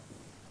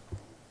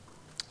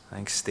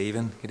Thanks,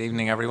 Stephen. Good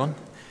evening, everyone.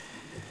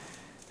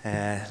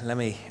 Let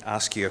me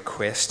ask you a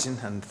question,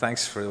 and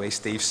thanks for the way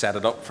Steve set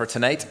it up for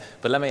tonight.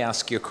 But let me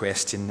ask you a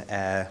question.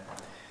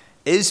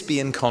 Is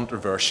being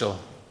controversial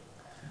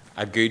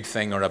a good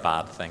thing or a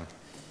bad thing?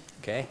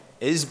 Okay?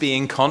 Is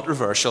being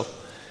controversial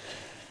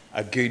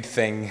a good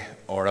thing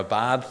or a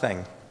bad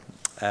thing?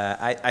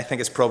 I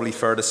think it's probably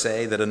fair to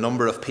say that a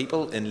number of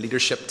people in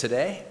leadership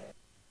today,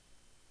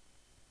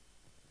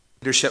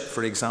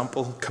 for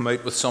example, come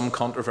out with some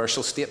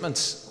controversial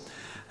statements.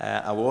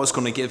 I was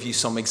going to give you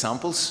some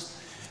examples,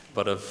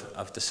 but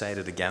I've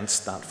decided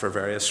against that for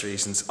various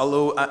reasons.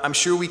 Although I'm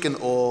sure we can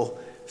all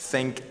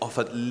think of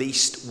at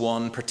least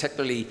one,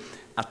 particularly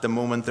at the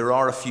moment. There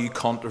are a few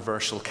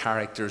controversial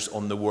characters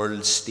on the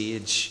world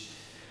stage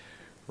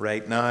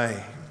right now.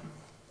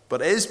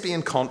 But is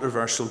being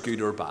controversial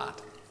good or bad?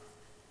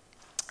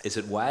 Is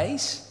it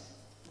wise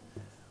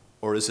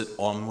or is it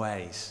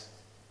unwise?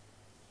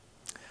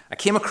 I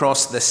came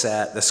across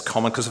this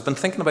comment because I've been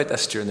thinking about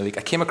this during the week.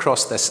 I came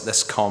across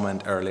this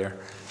comment earlier.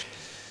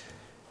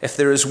 If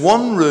there is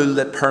one rule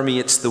that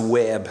permeates the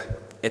web,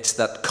 it's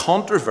that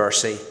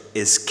controversy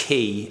is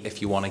key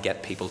if you want to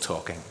get people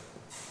talking.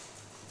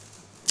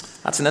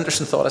 That's an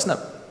interesting thought, isn't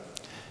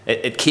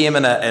it? It came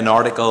in an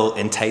article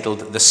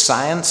entitled "The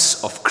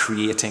Science of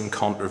Creating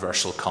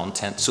Controversial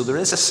Content." So there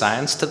is a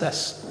science to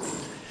this.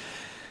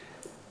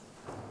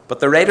 But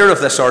the writer of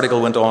this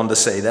article went on to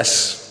say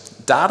this: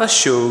 data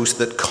shows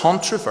that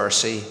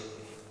controversy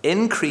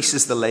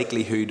increases the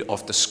likelihood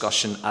of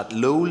discussion at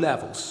low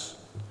levels.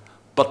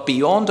 But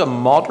beyond a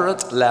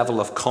moderate level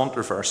of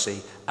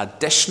controversy,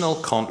 additional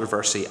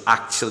controversy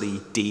actually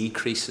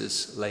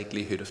decreases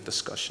likelihood of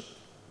discussion.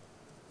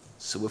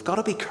 So we've got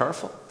to be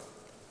careful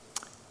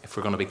if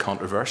we're going to be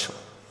controversial.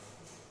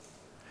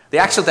 The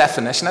actual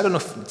definition, I don't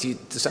know,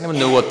 does anyone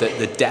know what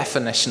the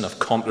definition of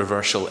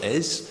controversial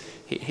is?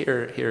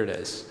 Here it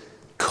is: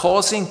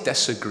 causing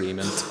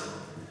disagreement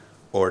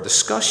or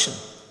discussion.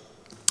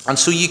 And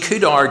so you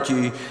could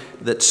argue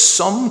that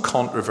some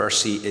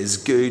controversy is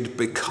good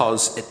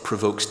because it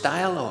provokes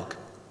dialogue.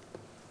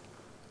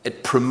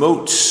 It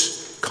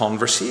promotes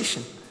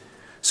conversation.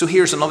 So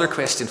here's another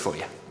question for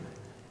you.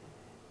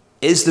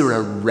 Is there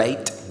a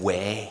right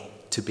way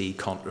to be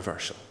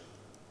controversial?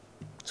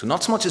 So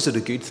not so much is it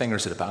a good thing or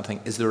is it a bad thing,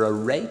 is there a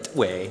right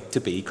way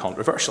to be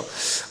controversial?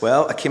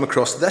 Well, I came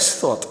across this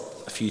thought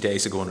a few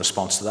days ago in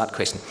response to that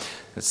question.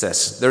 It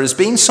says, there has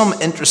been some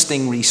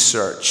interesting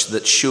research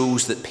that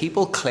shows that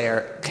people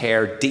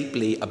care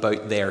deeply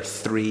about their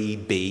 3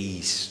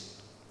 Bs.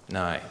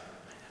 Now,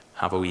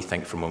 have a wee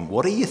think for a moment.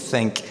 What do you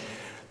think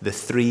the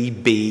 3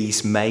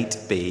 Bs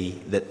might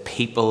be that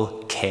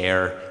people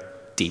care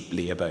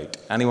deeply about?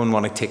 Anyone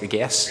want to take a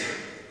guess?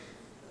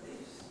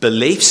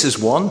 Beliefs is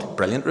one.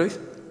 Brilliant, Ruth.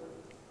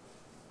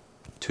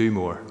 2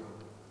 more.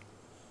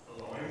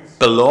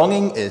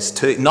 Belonging is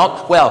 2.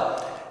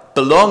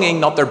 Belonging,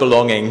 not their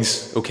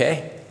belongings,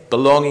 okay?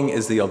 Belonging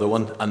is the other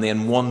one. And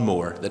then 1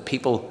 more that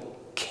people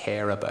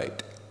care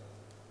about.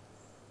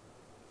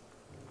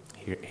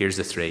 Here's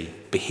the 3.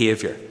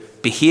 Behaviour.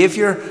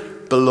 Behaviour,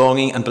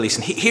 belonging, and beliefs.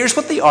 And here's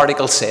what the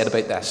article said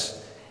about this.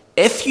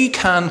 If you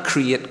can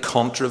create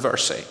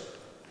controversy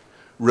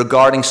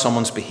regarding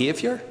someone's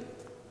behaviour,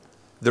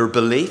 their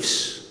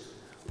beliefs,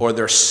 or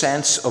their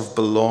sense of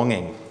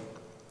belonging,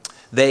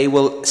 they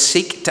will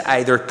seek to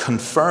either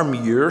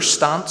confirm your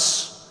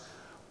stance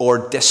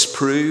or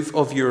disprove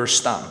of your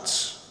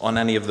stance on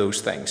any of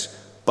those things.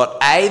 But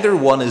either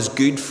one is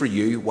good for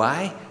you.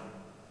 Why?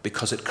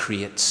 Because it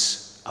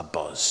creates a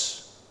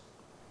buzz.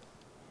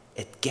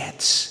 It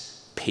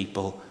gets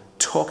people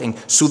talking.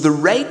 So the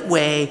right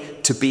way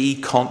to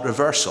be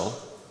controversial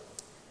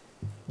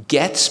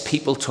gets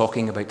people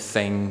talking about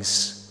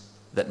things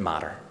that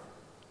matter,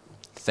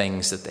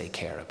 things that they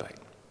care about.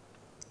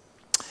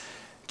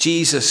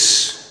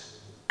 Jesus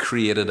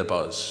created a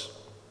buzz.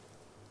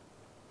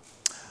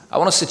 I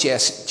want to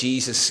suggest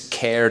Jesus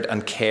cared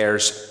and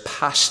cares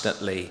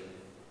passionately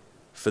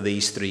for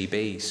these 3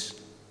 Bs.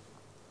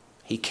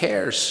 He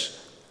cares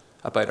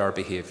about our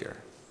behaviour.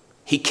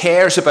 He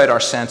cares about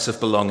our sense of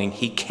belonging.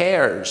 He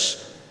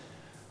cares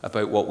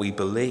about what we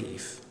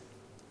believe.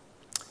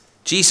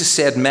 Jesus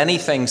said many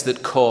things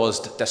that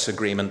caused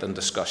disagreement and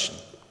discussion.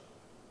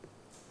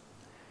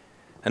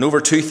 And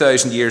over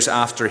 2,000 years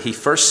after he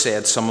first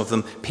said some of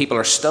them, people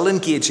are still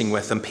engaging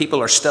with them.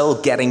 People are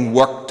still getting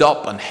worked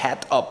up and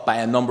het up by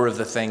a number of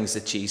the things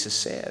that Jesus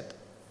said.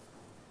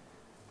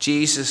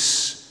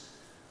 Jesus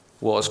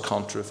was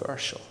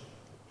controversial.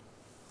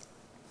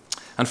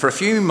 And for a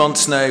few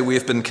months now,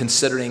 we've been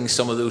considering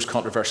some of those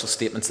controversial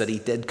statements that he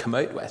did come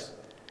out with.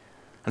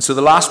 And so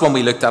the last one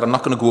we looked at, I'm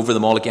not going to go over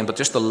them all again, but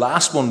just the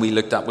last one we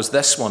looked at was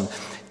this one.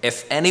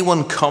 If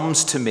anyone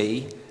comes to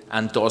me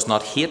and does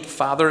not hate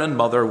father and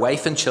mother,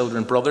 wife and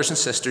children, brothers and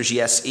sisters,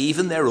 yes,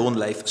 even their own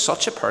life,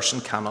 such a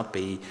person cannot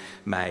be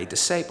my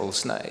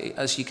disciples. Now,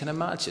 as you can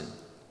imagine,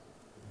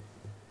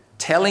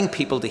 telling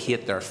people to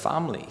hate their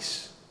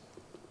families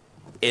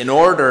in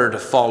order to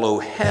follow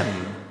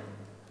him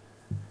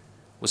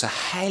was a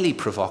highly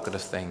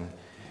provocative thing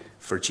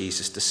for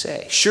Jesus to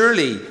say.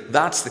 Surely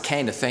that's the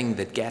kind of thing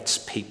that gets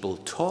people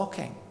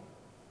talking.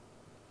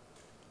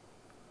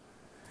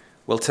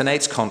 Well,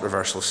 tonight's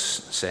controversial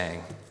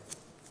saying,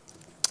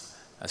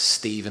 as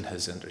Stephen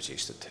has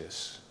introduced it to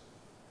us,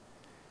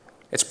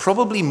 it's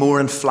probably more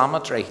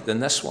inflammatory than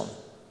this one.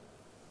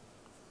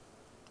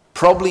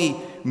 Probably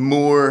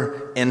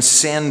more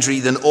incendiary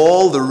than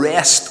all the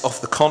rest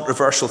of the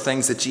controversial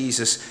things that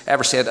Jesus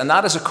ever said. And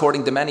that is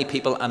according to many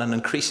people and an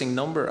increasing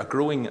number, a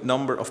growing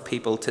number of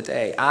people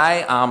today.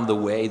 I am the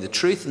way, the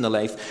truth, and the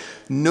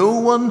life. No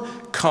one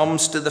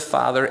comes to the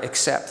Father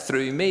except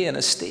through me. And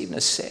as Stephen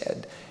has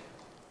said,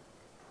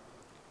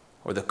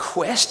 or the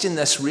question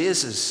this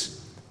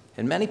raises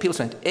in many people's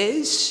mind,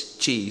 is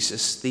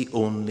Jesus the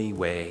only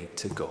way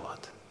to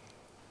God?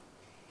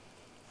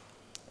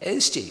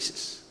 Is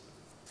Jesus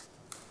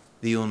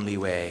the only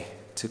way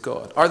to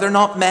God? Are there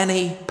not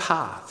many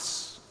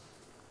paths?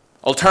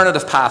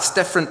 Alternative paths,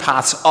 different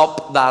paths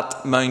up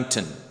that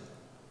mountain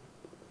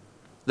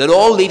that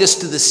all lead us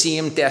to the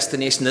same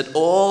destination, that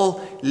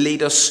all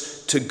lead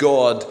us to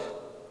God.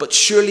 But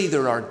surely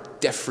there are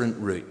different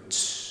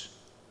routes.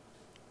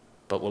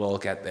 But we'll all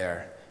get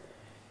there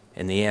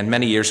in the end.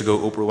 Many years ago,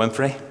 Oprah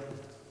Winfrey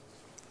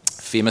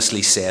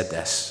famously said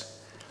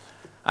this: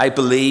 I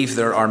believe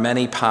there are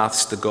many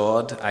paths to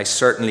God. I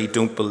certainly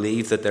don't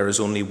believe that there is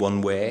only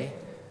one way.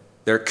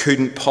 There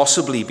couldn't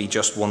possibly be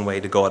just one way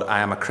to God.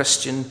 I am a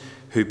Christian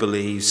who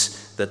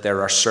believes that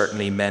there are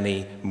certainly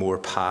many more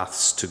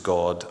paths to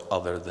God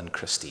other than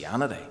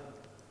Christianity.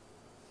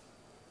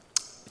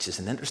 Which is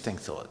an interesting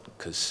thought,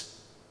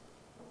 because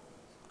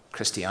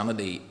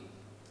Christianity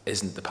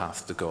isn't the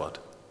path to God.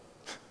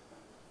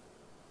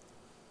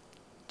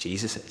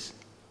 Jesus is.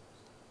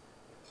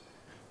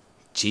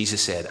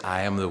 Jesus said,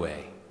 I am the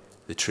way,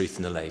 the truth,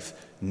 and the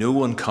life. No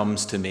one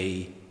comes to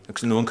me,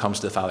 no one comes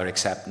to the Father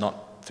except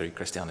not through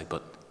Christianity,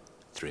 but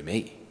through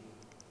me.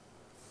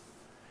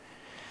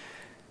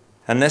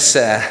 And this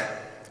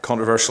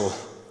controversial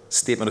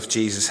statement of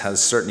Jesus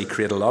has certainly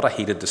created a lot of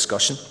heated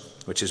discussion,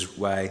 which is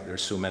why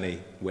there's so many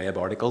web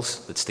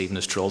articles that Stephen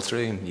has trawled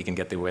through, and you can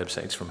get the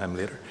websites from him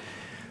later.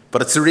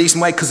 But it's the reason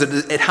why, because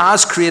it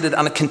has created,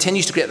 and it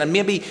continues to create, and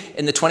maybe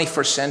in the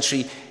 21st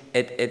century,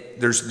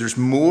 there's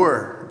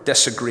more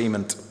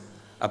disagreement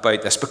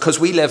about this,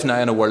 because we live now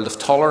in a world of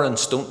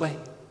tolerance, don't we?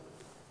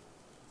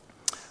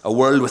 A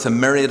world with a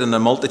myriad and a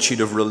multitude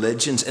of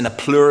religions in a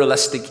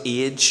pluralistic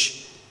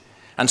age.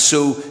 And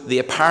so the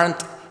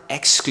apparent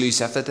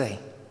exclusivity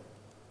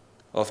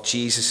of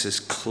Jesus'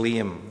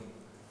 claim,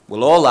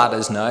 well, all that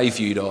is now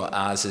viewed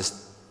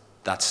as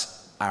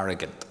that's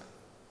arrogant,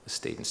 as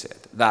Stephen said.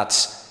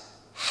 That's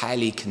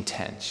highly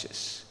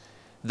contentious.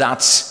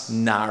 That's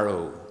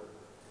narrow.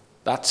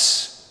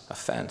 That's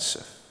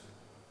offensive.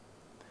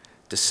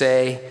 To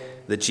say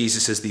that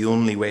Jesus is the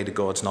only way to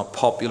God is not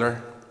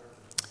popular,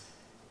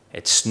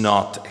 it's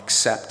not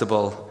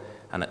acceptable,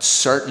 and it's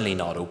certainly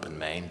not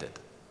open-minded.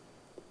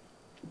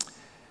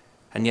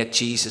 And yet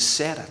Jesus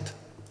said it.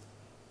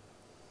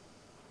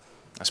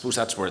 I suppose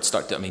that's where it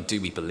started. I mean, do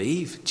we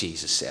believe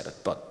Jesus said it?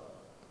 But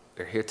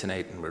we're here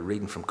tonight and we're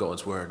reading from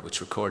God's word,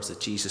 which records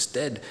that Jesus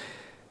did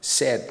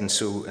say it. And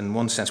so in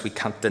one sense we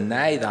can't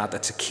deny that.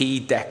 It's a key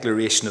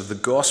declaration of the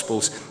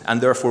Gospels,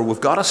 and therefore we've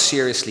got to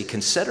seriously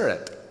consider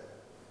it,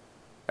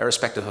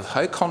 irrespective of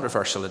how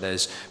controversial it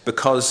is,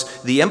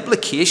 because the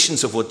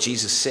implications of what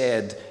Jesus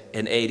said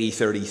in AD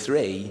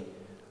 33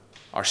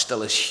 are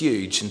still as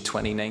huge in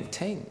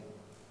 2019.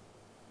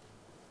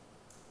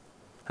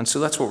 And so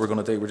that's what we're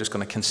going to do. We're just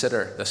going to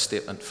consider this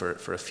statement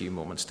for a few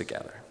moments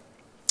together.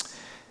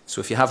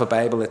 So if you have a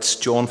Bible, it's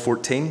John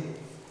 14.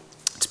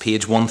 It's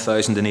page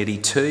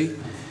 1082.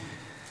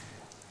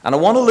 And I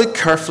want to look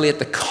carefully at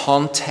the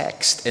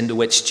context into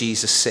which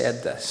Jesus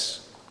said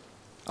this.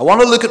 I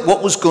want to look at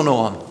what was going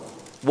on.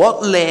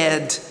 What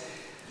led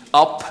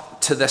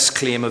up to this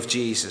claim of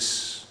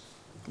Jesus?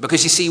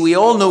 Because you see, we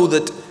all know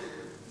that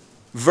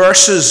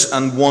verses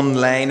and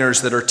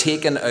one-liners that are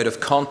taken out of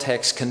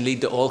context can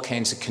lead to all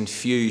kinds of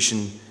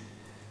confusion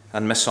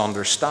and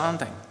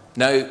misunderstanding.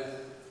 Now,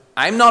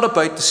 I'm not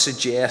about to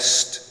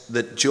suggest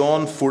that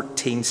John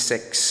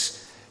 14:6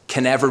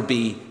 can ever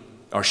be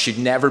or should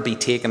never be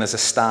taken as a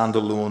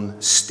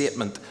standalone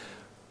statement,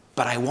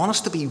 but I want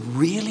us to be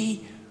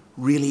really,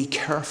 really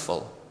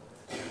careful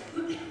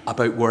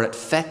about where it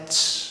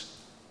fits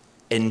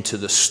into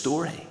the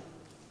story.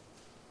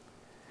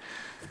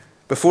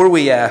 Before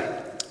we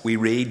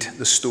read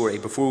the story,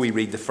 before we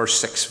read the first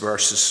 6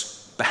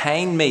 verses,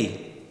 behind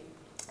me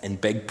in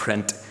big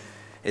print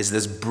is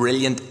this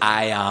brilliant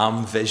I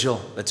am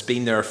visual that's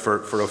been there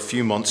for a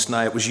few months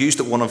now. It was used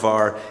at one of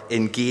our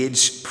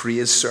Engage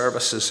praise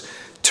services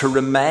to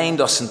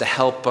remind us and to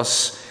help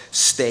us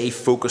stay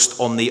focused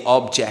on the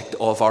object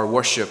of our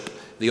worship,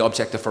 the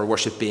object of our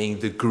worship being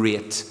the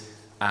great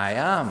I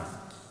am.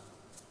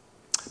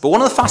 But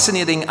one of the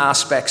fascinating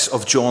aspects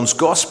of John's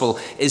gospel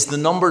is the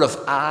number of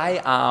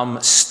I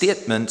am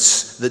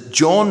statements that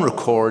John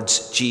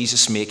records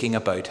Jesus making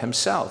about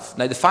himself.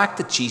 Now, the fact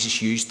that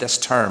Jesus used this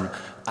term,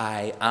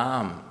 I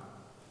am,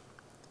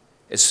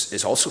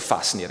 is also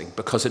fascinating,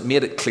 because it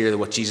made it clear that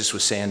what Jesus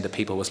was saying to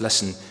people was,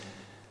 listen,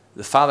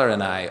 the Father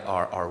and I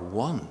are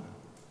one.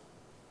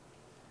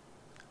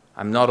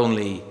 I'm not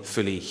only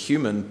fully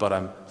human, but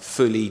I'm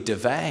fully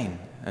divine.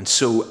 And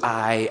so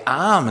I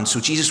am. And so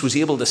Jesus was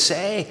able to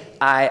say,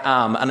 I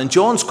am. And in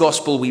John's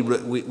Gospel, we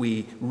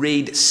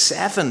read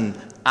 7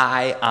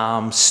 I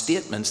am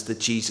statements that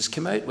Jesus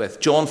came out with.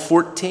 John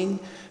 14,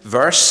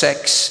 verse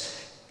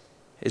 6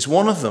 is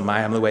one of them.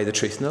 I am the way, the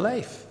truth, and the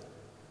life.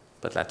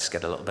 But let's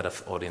get a little bit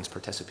of audience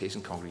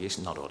participation,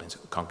 congregation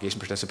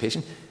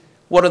participation.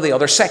 What are the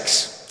other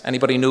 6?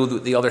 Anybody know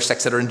the other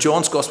 6 that are in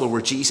John's Gospel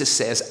where Jesus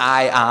says,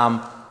 I am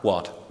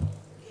what?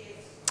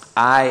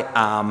 I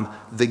am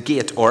the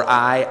gate, or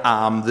I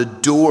am the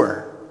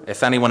door.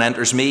 If anyone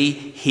enters me,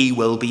 he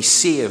will be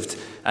saved,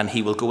 and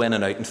he will go in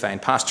and out and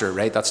find pasture,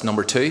 right? That's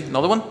number 2.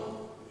 Another one?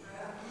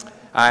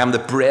 I am the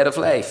bread of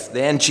life.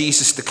 Then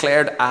Jesus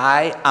declared,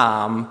 I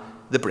am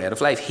the bread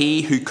of life.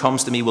 He who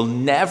comes to me will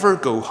never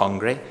go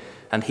hungry,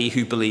 and he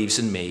who believes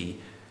in me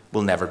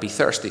will never be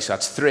thirsty. So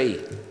that's 3.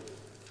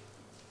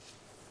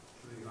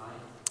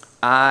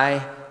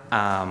 I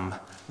am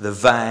the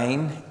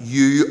vine,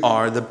 you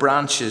are the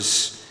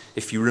branches.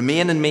 If you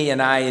remain in me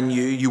and I in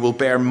you, you will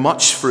bear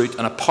much fruit.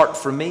 And apart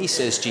from me,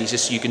 says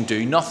Jesus, you can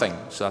do nothing.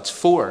 So that's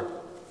 4.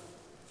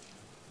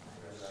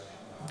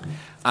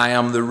 I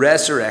am the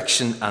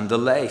resurrection and the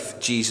life,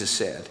 Jesus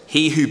said.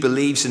 He who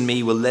believes in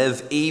me will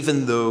live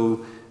even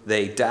though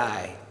they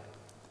die.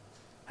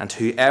 And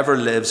whoever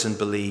lives and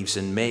believes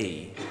in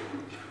me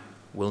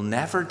will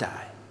never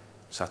die.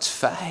 So that's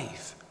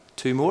 5.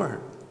 2 more.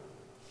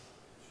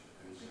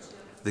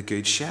 The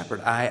good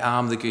shepherd. I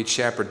am the good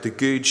shepherd. The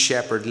good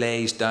shepherd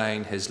lays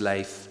down his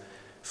life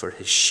for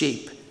his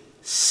sheep.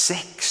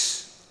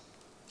 6.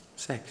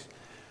 6.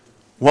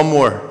 One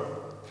more.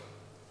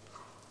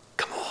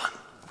 Come on,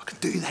 we can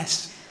do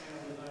this.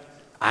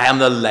 I am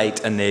the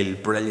light,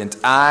 Anil. Brilliant.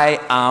 I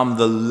am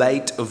the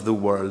light of the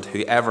world.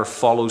 Whoever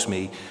follows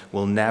me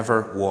will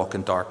never walk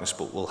in darkness,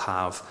 but will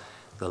have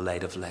the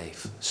light of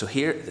life. So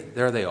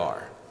there they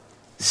are.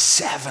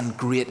 7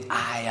 great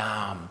I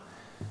am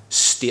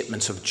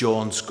statements of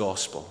John's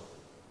Gospel.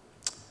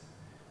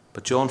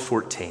 But John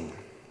 14,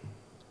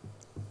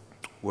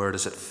 where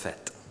does it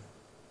fit?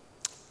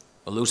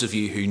 Well, those of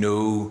you who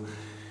know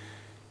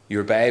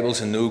your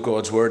Bibles and know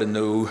God's Word and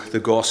know the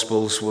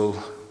Gospels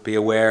will be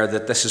aware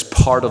that this is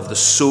part of the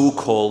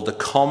so-called, the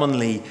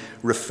commonly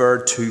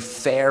referred to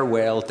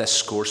farewell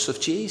discourse of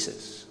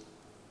Jesus.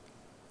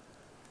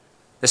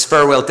 This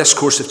farewell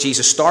discourse of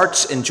Jesus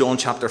starts in John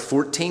chapter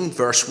 14,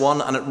 verse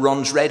 1, and it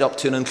runs right up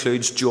to and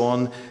includes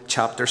John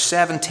chapter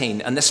 17.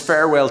 And this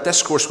farewell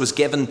discourse was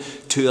given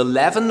to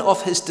 11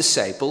 of his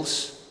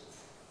disciples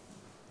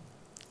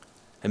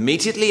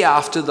immediately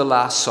after the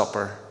Last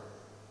Supper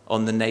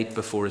on the night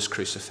before his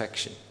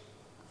crucifixion.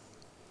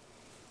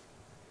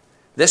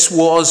 This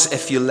was,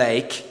 if you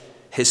like,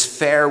 his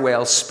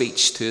farewell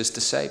speech to his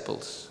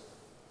disciples,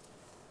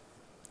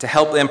 to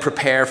help them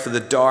prepare for the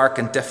dark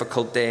and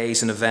difficult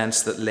days and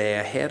events that lay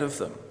ahead of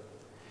them.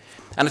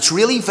 And it's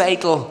really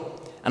vital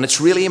and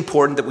it's really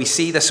important that we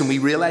see this and we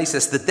realize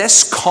this, that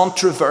this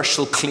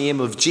controversial claim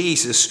of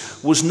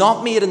Jesus was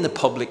not made in the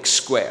public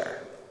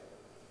square.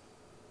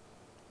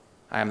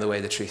 I am the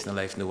way, the truth, and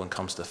the life. No one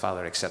comes to the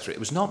Father, etc.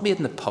 It was not made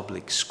in the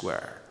public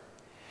square.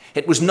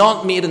 It was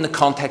not made in the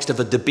context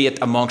of a debate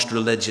amongst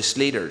religious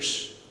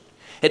leaders.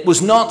 It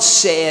was not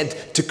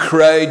said to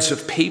crowds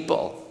of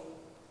people.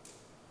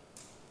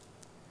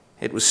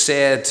 It was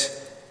said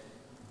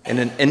in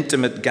an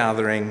intimate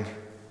gathering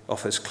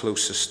of his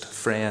closest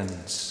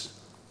friends.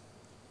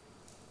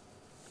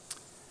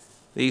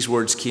 These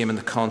words came in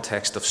the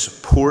context of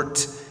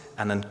support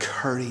and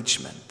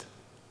encouragement.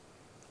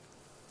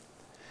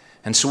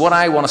 And so what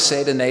I want to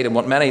say tonight, and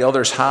what many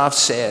others have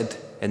said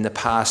in the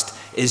past,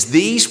 is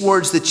these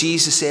words that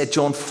Jesus said,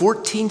 John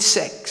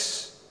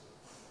 14:6,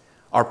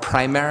 are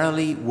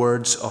primarily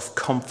words of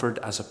comfort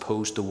as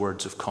opposed to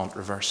words of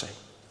controversy.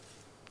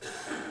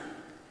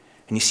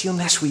 And you see,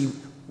 unless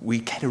we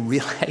kind of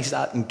realize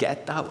that and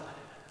get that,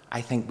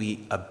 I think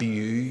we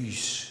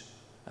abuse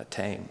at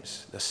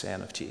times the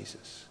saying of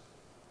Jesus.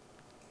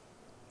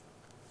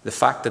 The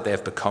fact that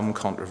they've become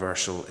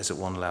controversial is at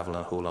one level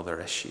a whole other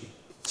issue.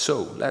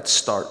 So let's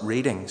start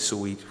reading so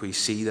we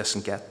see this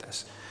and get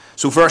this.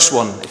 So verse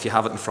 1, if you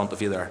have it in front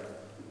of you there.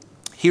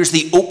 Here's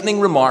the opening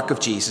remark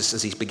of Jesus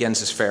as he begins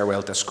his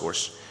farewell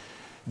discourse.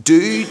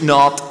 Do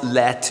not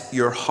let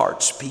your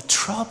hearts be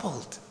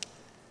troubled.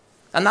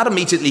 And that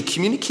immediately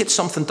communicates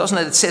something, doesn't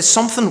it? It says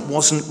something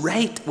wasn't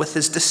right with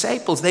his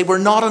disciples. They were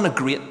not in a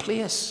great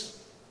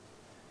place.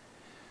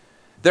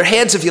 Their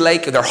heads, if you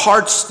like, their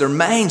hearts, their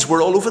minds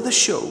were all over the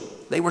show.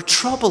 They were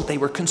troubled, they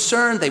were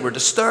concerned, they were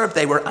disturbed,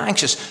 they were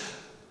anxious.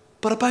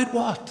 But about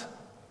what?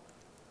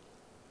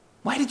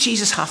 Why did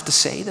Jesus have to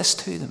say this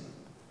to them?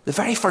 The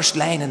very first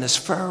line in his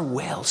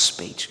farewell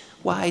speech.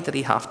 Why did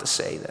he have to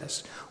say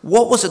this?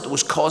 What was it that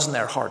was causing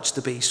their hearts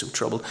to be so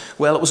troubled?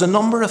 Well, it was a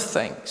number of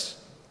things.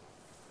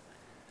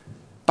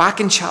 back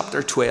in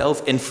chapter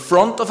 12, in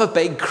front of a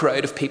big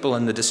crowd of people,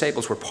 and the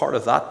disciples were part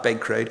of that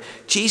big crowd,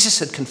 Jesus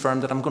had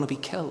confirmed that I'm going to be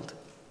killed.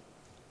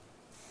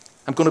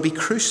 I'm going to be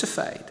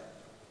crucified.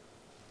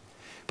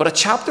 But a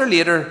chapter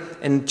later,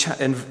 in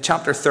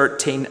chapter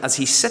 13, as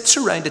he sits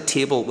around a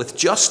table with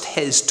just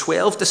his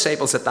 12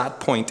 disciples at that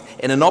point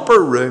in an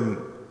upper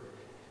room,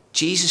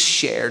 Jesus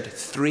shared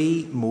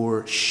 3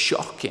 more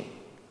shocking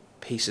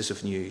pieces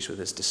of news with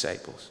his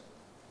disciples.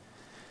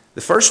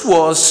 The first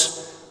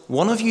was,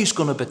 one of you is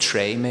going to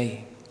betray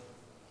me.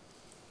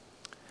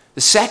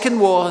 The second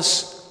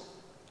was,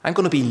 I'm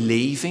going to be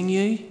leaving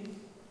you,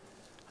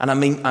 and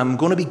I'm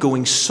going to be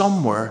going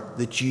somewhere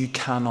that you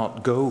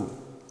cannot go.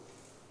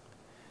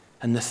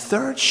 And the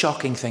third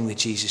shocking thing that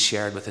Jesus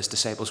shared with his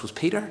disciples was,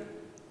 Peter,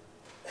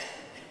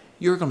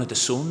 you're going to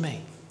disown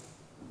me.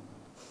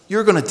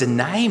 You're going to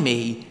deny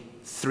me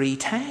 3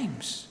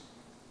 times.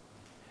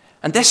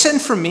 And this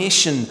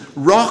information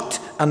rocked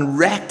and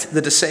wrecked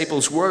the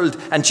disciples'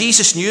 world. And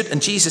Jesus knew it and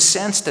Jesus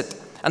sensed it.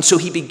 And so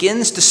he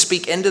begins to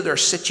speak into their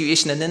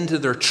situation and into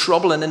their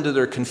trouble and into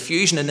their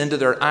confusion and into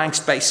their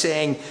angst by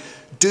saying,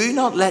 do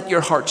not let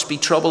your hearts be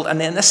troubled. And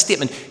then this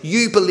statement,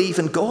 you believe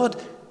in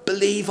God,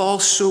 believe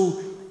also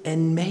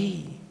in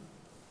me.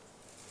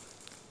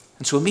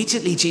 And so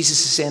immediately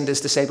Jesus is saying to his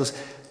disciples,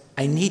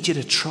 I need you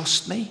to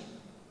trust me.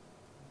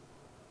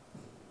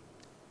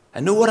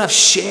 I know what I've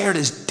shared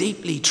is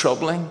deeply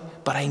troubling,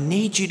 but I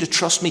need you to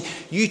trust me.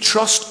 You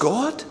trust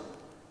God?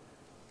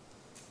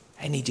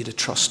 I need you to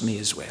trust me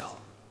as well.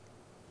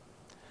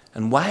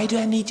 And why do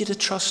I need you to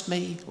trust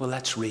me? Well,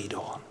 let's read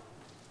on.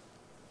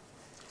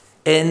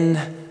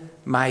 In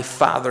my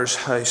Father's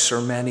house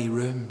are many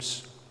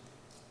rooms.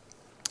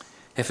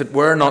 If it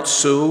were not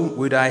so,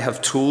 would I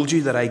have told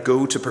you that I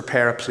go to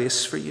prepare a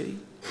place for you?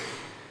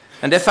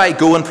 And if I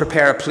go and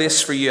prepare a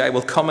place for you, I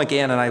will come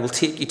again and I will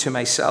take you to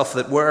myself,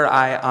 that where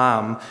I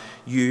am,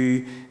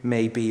 you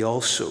may be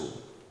also.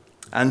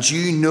 And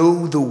you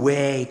know the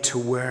way to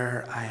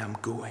where I am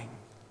going.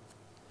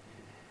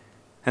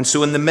 And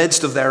so in the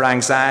midst of their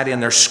anxiety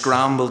and their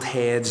scrambled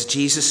heads,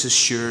 Jesus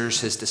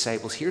assures his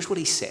disciples, here's what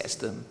he says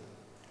to them.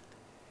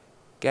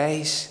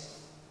 Guys,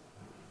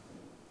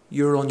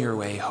 you're on your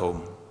way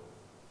home.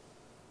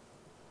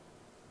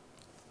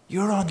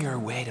 You're on your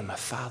way to my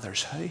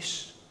Father's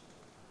house.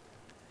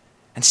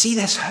 And see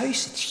this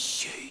house,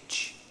 it's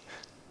huge.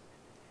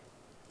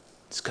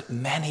 It's got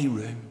many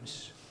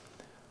rooms.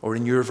 Or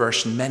in your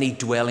version, many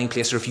dwelling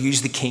places. Or if you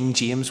use the King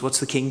James, what's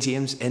the King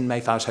James? In my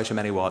Father's house are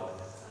many what?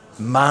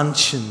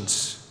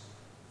 Mansions.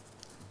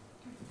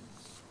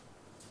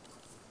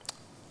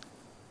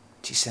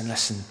 She's saying,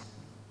 listen,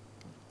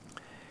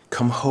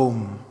 come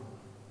home.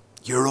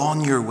 You're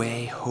on your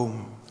way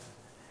home.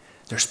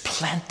 There's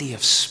plenty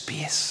of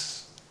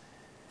space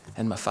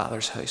in my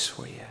Father's house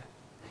for you.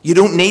 You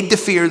don't need to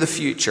fear the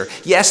future.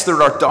 Yes,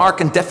 there are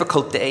dark and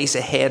difficult days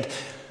ahead,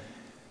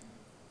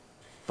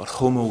 but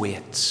home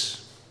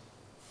awaits.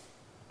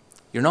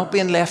 You're not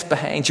being left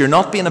behind. You're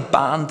not being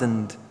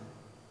abandoned.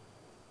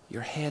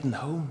 You're heading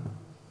home.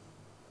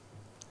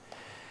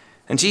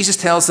 And Jesus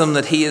tells them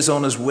that he is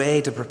on his way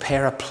to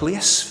prepare a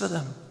place for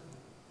them.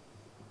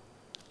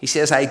 He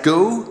says, I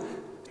go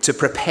to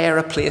prepare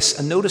a place,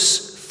 and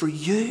notice, for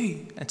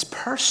you. It's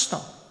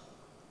personal.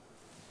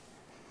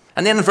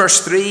 And then in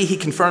verse 3, he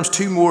confirms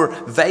 2 more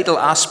vital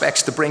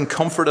aspects to bring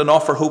comfort and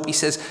offer hope. He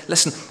says,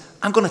 listen,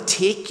 I'm going to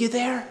take you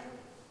there.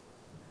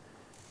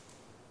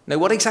 Now,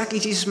 what exactly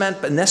Jesus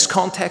meant in this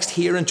context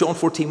here in John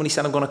 14 when he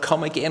said, I'm going to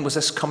come again, was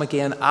this come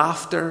again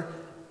after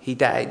he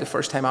died, the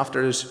first time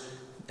after his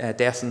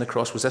death on the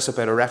cross? Was this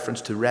about a reference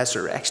to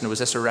resurrection? Or was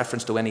this a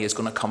reference to when he is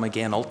going to come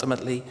again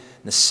ultimately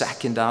in the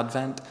second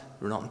advent?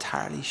 We're not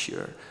entirely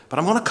sure. But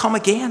I'm going to come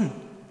again.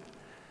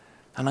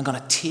 And I'm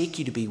going to take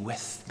you to be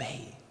with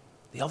me.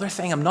 The other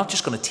thing, I'm not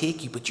just going to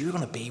take you, but you're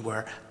going to be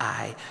where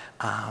I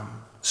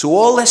am. So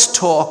all this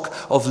talk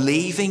of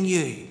leaving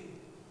you,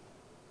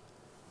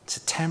 it's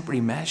a temporary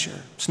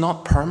measure. It's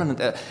not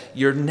permanent.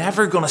 You're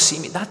never going to see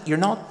me. You're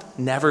not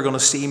never going to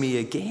see me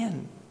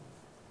again.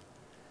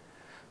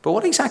 But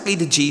what exactly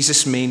did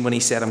Jesus mean when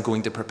he said, I'm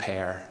going to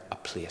prepare a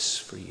place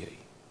for you?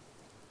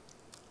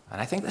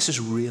 And I think this is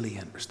really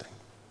interesting.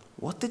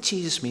 What did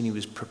Jesus mean he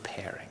was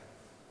preparing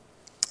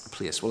a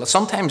place? Well,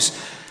 sometimes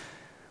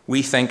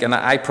we think, and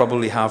I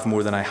probably have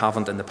more than I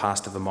haven't in the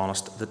past, if I'm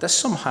honest, that this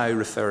somehow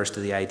refers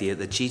to the idea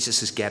that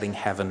Jesus is getting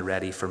heaven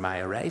ready for my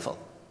arrival.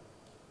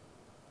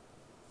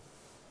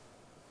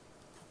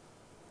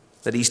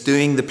 That he's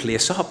doing the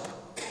place up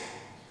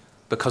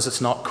because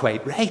it's not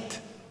quite right.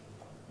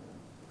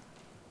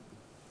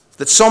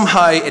 That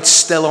somehow it's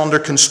still under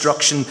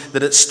construction,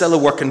 that it's still a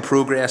work in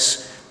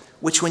progress,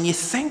 which when you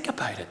think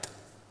about it,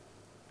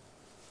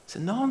 it's a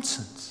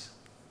nonsense.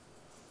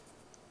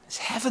 Is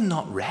heaven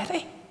not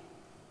ready?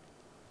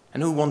 I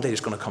know one day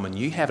there's going to come a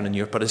new heaven and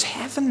new earth, but is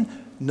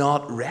heaven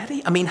not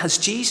ready? I mean, has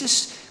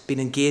Jesus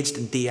been engaged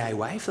in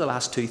DIY for the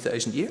last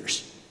 2,000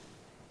 years?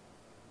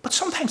 But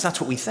sometimes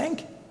that's what we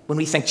think when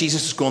we think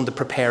Jesus is going to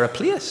prepare a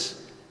place.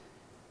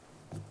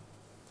 The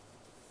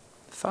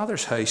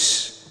Father's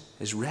house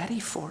is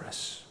ready for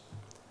us.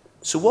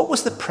 So what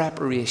was the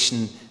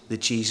preparation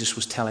that Jesus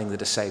was telling the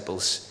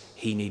disciples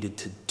he needed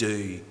to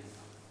do,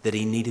 that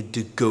he needed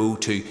to go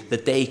to,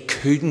 that they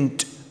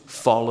couldn't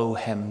follow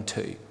him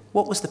to?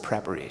 What was the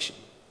preparation?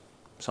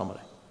 Somebody.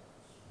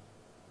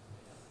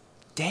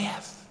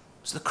 Death.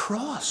 It was the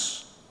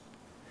cross.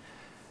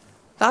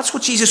 That's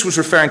what Jesus was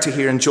referring to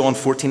here in John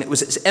 14. It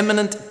was his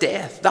imminent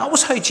death. That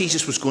was how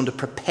Jesus was going to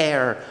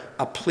prepare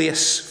a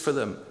place for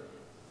them.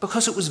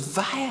 Because it was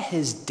via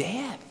his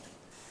death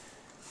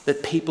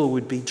that people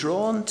would be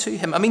drawn to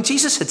him. I mean,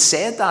 Jesus had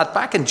said that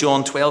back in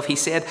John 12. He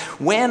said,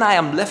 when I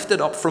am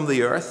lifted up from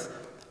the earth,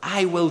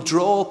 I will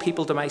draw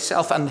people to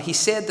myself. And he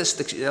said this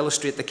to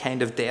illustrate the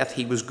kind of death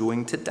he was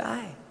going to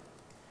die.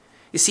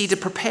 You see, to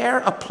prepare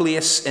a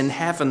place in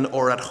heaven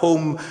or at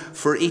home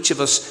for each of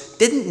us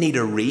didn't need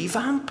a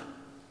revamp.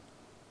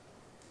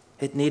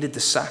 It needed the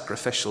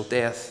sacrificial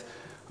death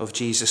of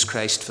Jesus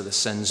Christ for the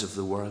sins of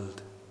the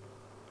world.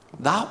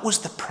 That was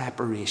the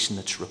preparation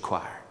that's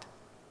required.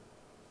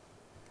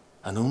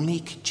 And only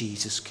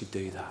Jesus could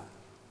do that.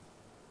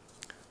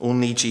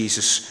 Only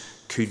Jesus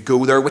could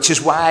go there, which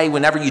is why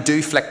whenever you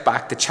do flick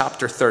back to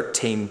chapter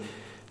 13,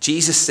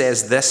 Jesus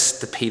says this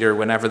to Peter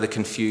whenever the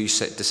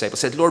confused disciple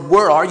said, Lord,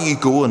 where are you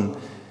going?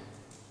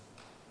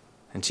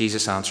 And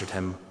Jesus answered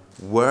him,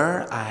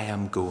 where I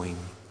am going,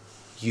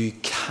 you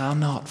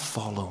cannot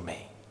follow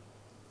me.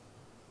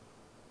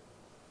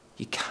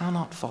 You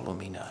cannot follow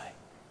me now.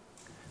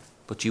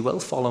 But you will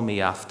follow me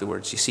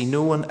afterwards. You see,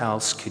 no one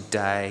else could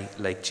die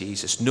like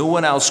Jesus. No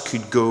one else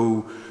could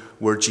go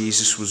where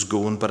Jesus was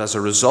going. But as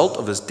a result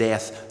of his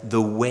death,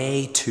 the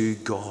way to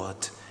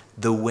God,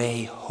 the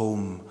way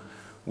home,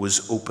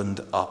 was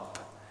opened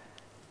up.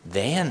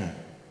 Then,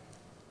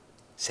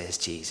 says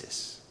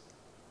Jesus,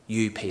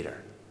 you,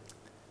 Peter,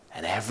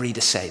 and every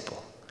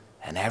disciple,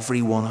 and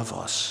every one of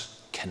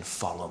us can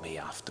follow me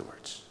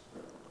afterwards.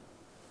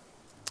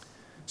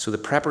 So the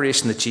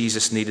preparation that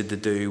Jesus needed to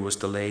do was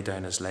to lay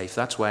down his life.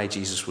 That's why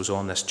Jesus was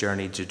on this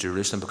journey to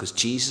Jerusalem, because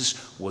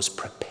Jesus was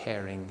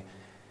preparing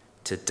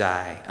to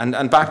die.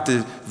 And back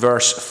to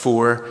verse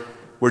 4,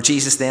 where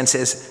Jesus then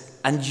says,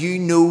 and you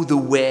know the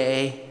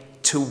way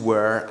to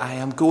where I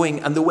am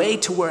going. And the way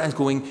to where I'm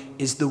going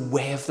is the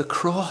way of the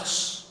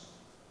cross.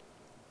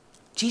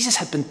 Jesus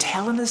had been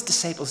telling his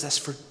disciples this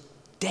for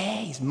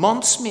days,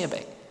 months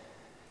maybe.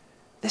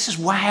 This is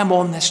why I'm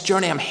on this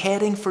journey. I'm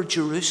heading for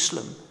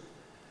Jerusalem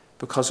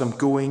because I'm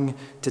going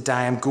to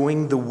die. I'm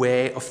going the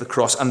way of the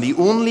cross. And the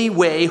only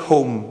way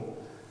home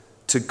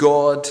to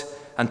God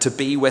and to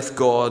be with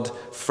God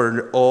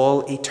for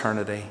all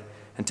eternity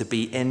and to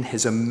be in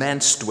his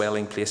immense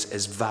dwelling place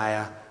is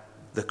via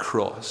the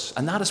cross.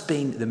 And that has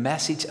been the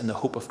message and the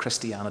hope of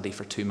Christianity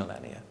for 2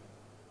 millennia.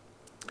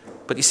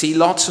 But you see,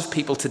 lots of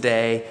people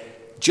today,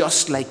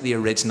 just like the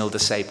original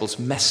disciples,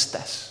 missed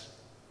this.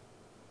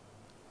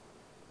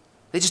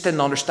 They just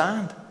didn't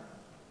understand.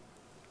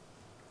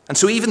 And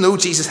so even though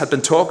Jesus had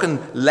been talking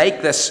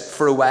like this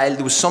for a while,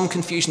 there was some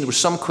confusion, there were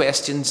some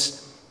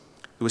questions,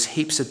 there was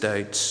heaps of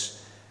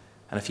doubts.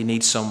 And if you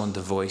need someone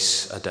to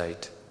voice a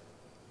doubt,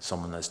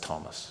 someone is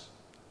Thomas.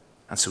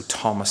 And so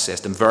Thomas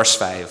says to him, verse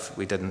 5,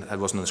 it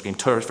wasn't on the screen,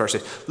 verse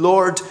 6,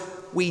 Lord,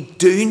 we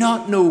do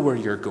not know where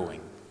you're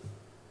going.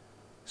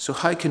 So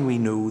how can we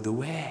know the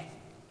way?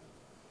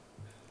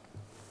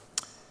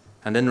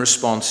 And in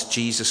response,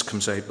 Jesus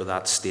comes out with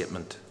that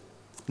statement.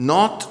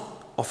 Not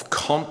of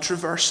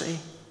controversy,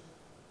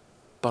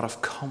 but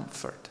of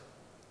comfort.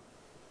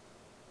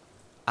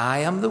 I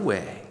am the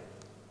way,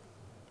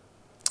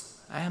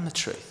 I am the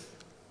truth,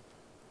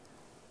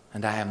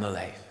 and I am the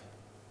life.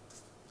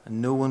 And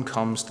no one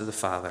comes to the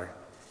Father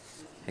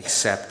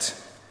except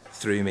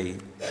through me.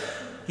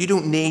 You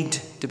don't need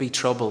to be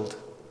troubled.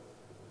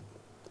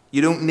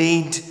 You don't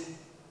need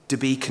to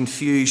be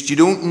confused. You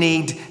don't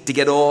need to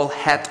get all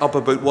het up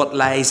about what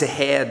lies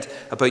ahead,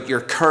 about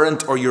your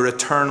current or your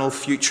eternal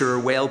future or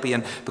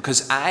well-being,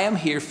 because I am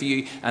here for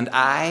you, and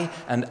I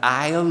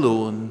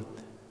alone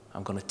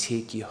am going to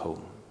take you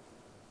home.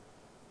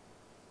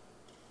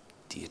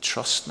 Do you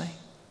trust me?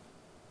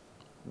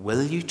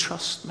 Will you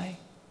trust me?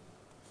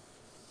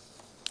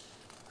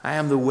 I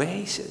am the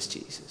way, says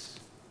Jesus.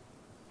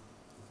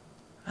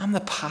 I'm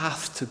the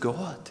path to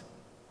God.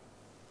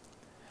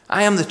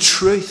 I am the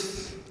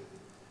truth.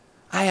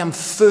 I am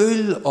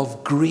full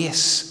of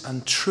grace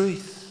and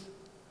truth.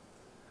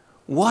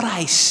 What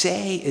I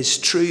say is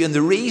true, and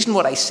the reason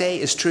what I say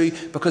is true,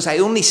 because I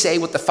only say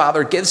what the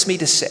Father gives me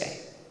to say.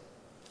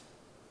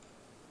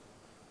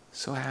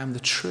 So I am the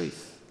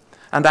truth.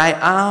 And I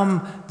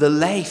am the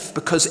life,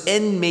 because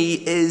in me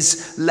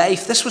is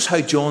life. This was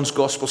how John's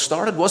gospel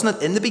started, wasn't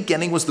it? In the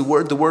beginning was the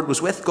Word was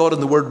with God,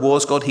 and the Word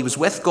was God. He was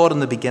with God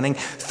in the beginning.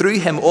 Through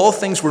him all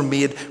things were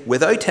made.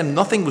 Without him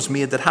nothing was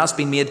made that has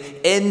been made.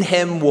 In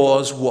him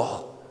was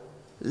what?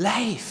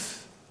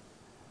 Life.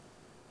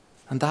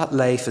 And that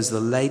life is the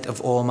light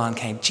of all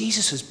mankind.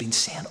 Jesus has been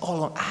saying all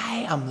along,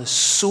 I am the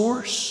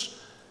source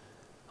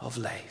of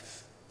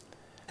life.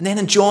 And then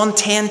in John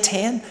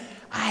 10:10,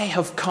 I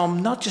have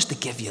come not just to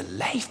give you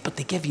life, but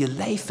to give you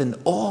life in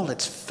all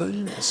its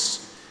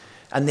fullness.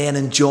 And then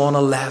in John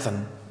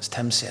 11, as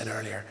Tim said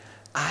earlier,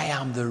 I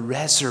am the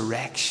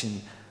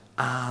resurrection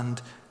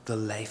and the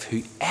life.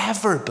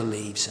 Whoever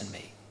believes in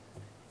me,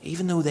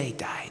 even though they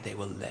die, they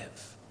will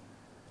live.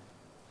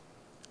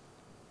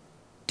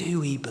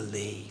 Do we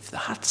believe?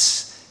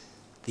 That's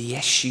the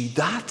issue.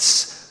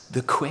 That's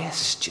the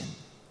question.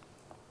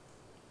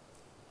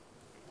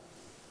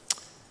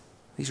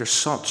 These are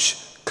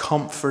such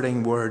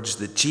comforting words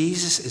that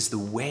Jesus is the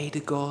way to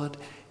God.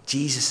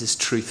 Jesus is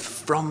truth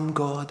from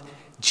God.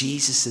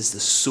 Jesus is the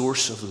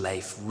source of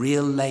life,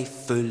 real life,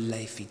 full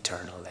life,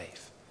 eternal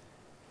life.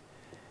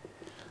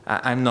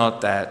 I'm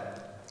not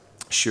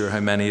sure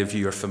how many of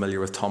you are familiar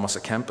with Thomas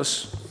à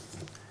Kempis.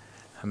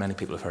 How many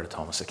people have heard of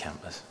Thomas à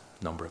Kempis?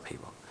 A number of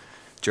people.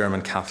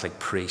 German Catholic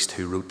priest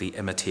who wrote The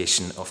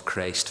Imitation of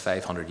Christ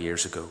 500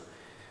 years ago,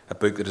 a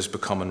book that has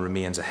become and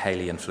remains a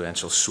highly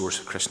influential source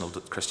of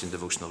Christian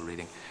devotional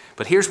reading.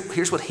 But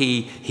here's what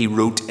he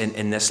wrote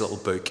in this little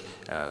book.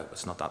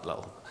 It's not that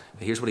little.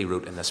 Here's what he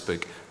wrote in this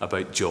book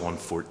about John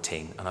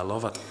 14, and I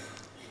love it.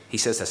 He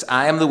says this: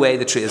 I am the way,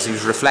 the truth, as he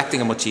was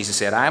reflecting on what Jesus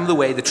said, I am the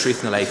way, the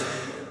truth, and the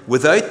life.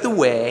 Without the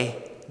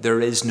way, there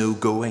is no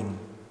going.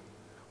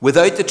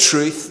 Without the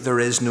truth, there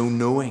is no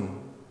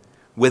knowing.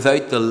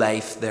 Without the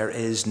life, there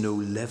is no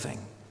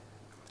living.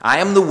 I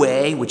am the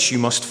way which you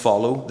must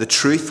follow, the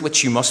truth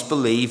which you must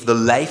believe, the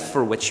life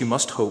for which you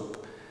must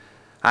hope.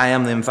 I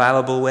am the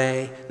inviolable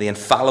way, the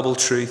infallible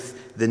truth,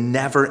 the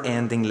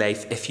never-ending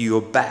life. If you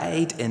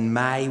abide in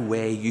my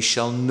way, you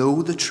shall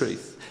know the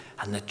truth,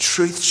 and the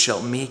truth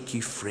shall make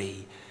you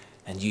free,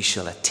 and you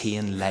shall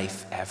attain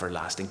life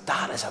everlasting.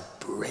 That is a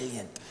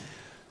brilliant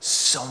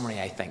summary,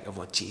 I think, of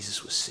what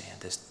Jesus was saying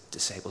to his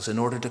disciples in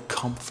order to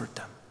comfort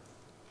them,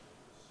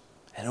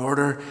 in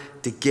order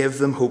to give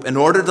them hope, in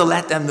order to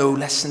let them know,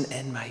 listen,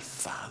 in my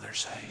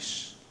Father's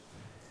house,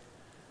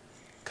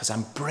 because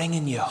I'm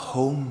bringing you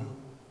home.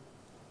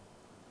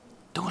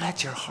 Don't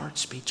let your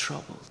hearts be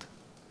troubled.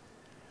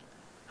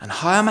 And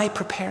how am I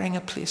preparing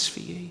a place for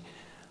you?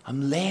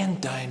 I'm laying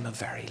down my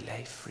very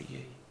life for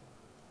you.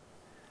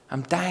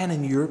 I'm dying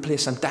in your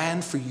place. I'm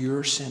dying for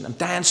your sin. I'm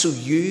dying so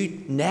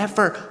you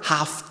never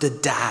have to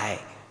die.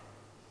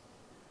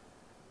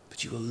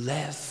 But you will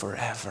live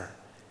forever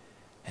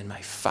in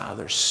my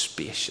Father's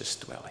spacious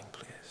dwelling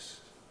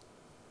place.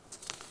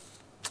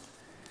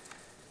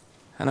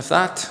 And if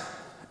that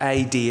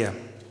idea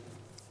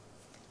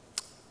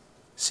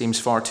seems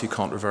far too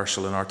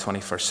controversial in our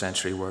 21st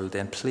century world,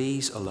 then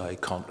please allow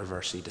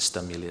controversy to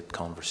stimulate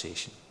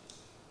conversation.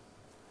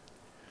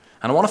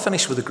 And I want to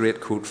finish with a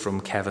great quote from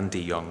Kevin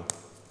DeYoung,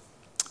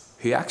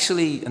 who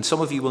actually, and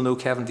some of you will know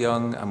Kevin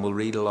DeYoung and will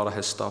read a lot of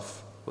his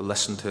stuff, will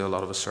listen to a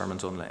lot of his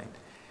sermons online.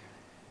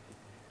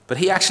 But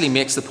he actually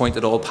makes the point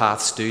that all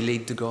paths do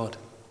lead to God,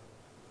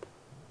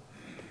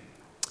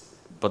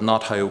 but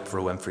not how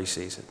Oprah Winfrey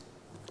sees it.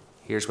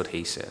 Here's what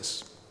he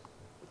says: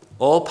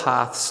 all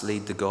paths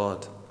lead to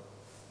God,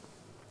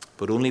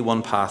 but only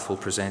one path will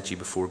present you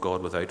before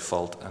God without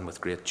fault and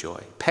with great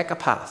joy. Pick a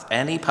path,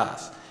 any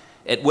path.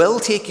 It will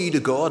take you to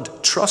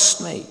God.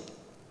 Trust me.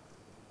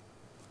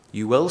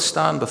 You will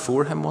stand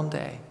before him one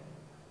day.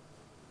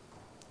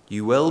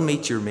 You will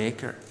meet your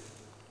Maker.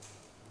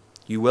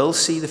 You will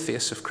see the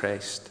face of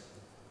Christ.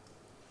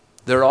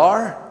 There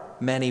are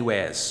many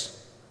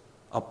ways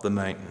up the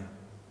mountain,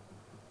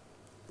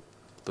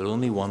 but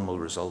only one will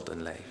result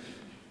in life.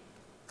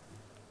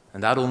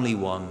 And that only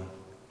one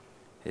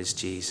is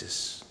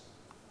Jesus,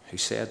 who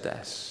said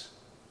this.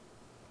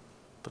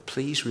 But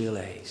please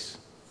realize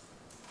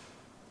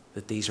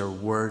that these are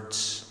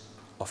words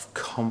of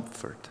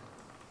comfort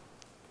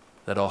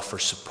that offer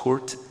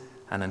support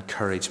and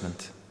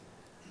encouragement,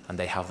 and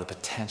they have the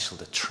potential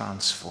to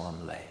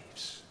transform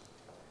lives.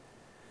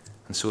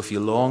 And so if you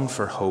long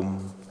for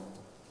home,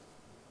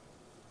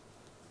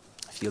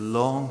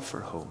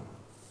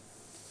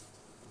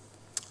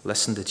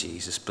 listen to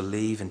Jesus,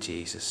 believe in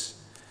Jesus,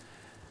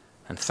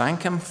 and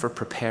thank him for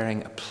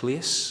preparing a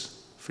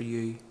place for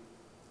you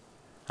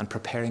and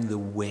preparing the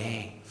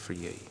way for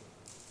you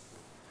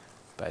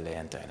by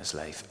laying down his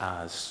life,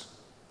 as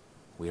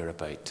we are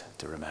about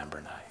to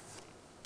remember now.